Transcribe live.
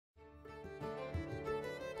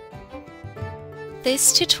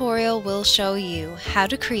This tutorial will show you how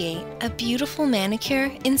to create a beautiful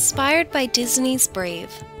manicure inspired by Disney's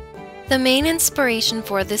Brave. The main inspiration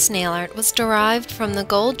for this nail art was derived from the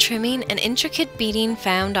gold trimming and intricate beading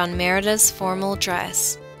found on Merida's formal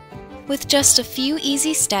dress. With just a few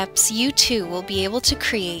easy steps, you too will be able to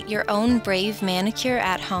create your own Brave manicure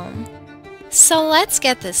at home. So let's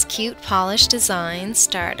get this cute polish design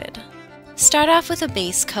started. Start off with a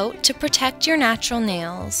base coat to protect your natural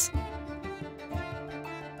nails.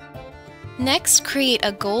 Next, create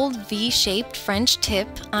a gold V-shaped French tip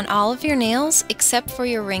on all of your nails except for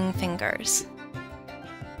your ring fingers.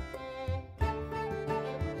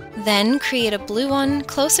 Then create a blue one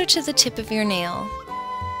closer to the tip of your nail.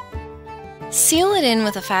 Seal it in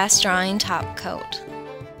with a fast-drying top coat.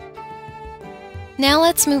 Now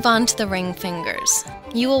let's move on to the ring fingers.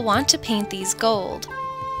 You will want to paint these gold.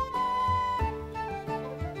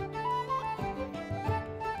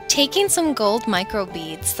 Taking some gold micro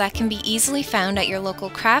beads that can be easily found at your local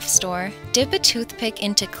craft store, dip a toothpick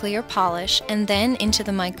into clear polish and then into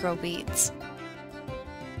the micro beads.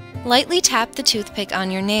 Lightly tap the toothpick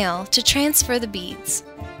on your nail to transfer the beads.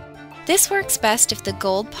 This works best if the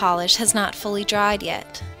gold polish has not fully dried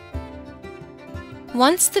yet.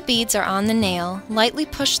 Once the beads are on the nail, lightly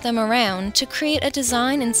push them around to create a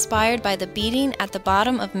design inspired by the beading at the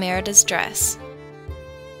bottom of Merida's dress.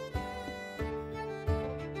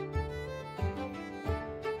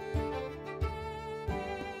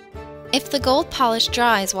 If the gold polish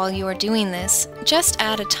dries while you are doing this, just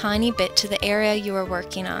add a tiny bit to the area you are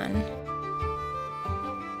working on.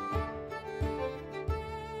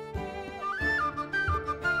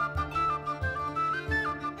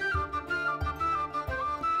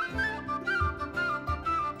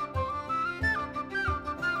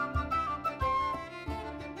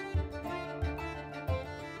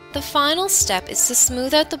 The final step is to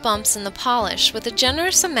smooth out the bumps in the polish with a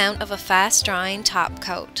generous amount of a fast-drying top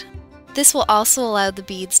coat. This will also allow the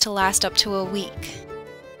beads to last up to a week.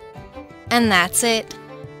 And that's it!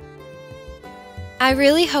 I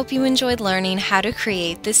really hope you enjoyed learning how to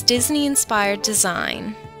create this Disney-inspired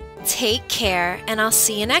design. Take care, and I'll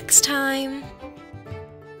see you next time!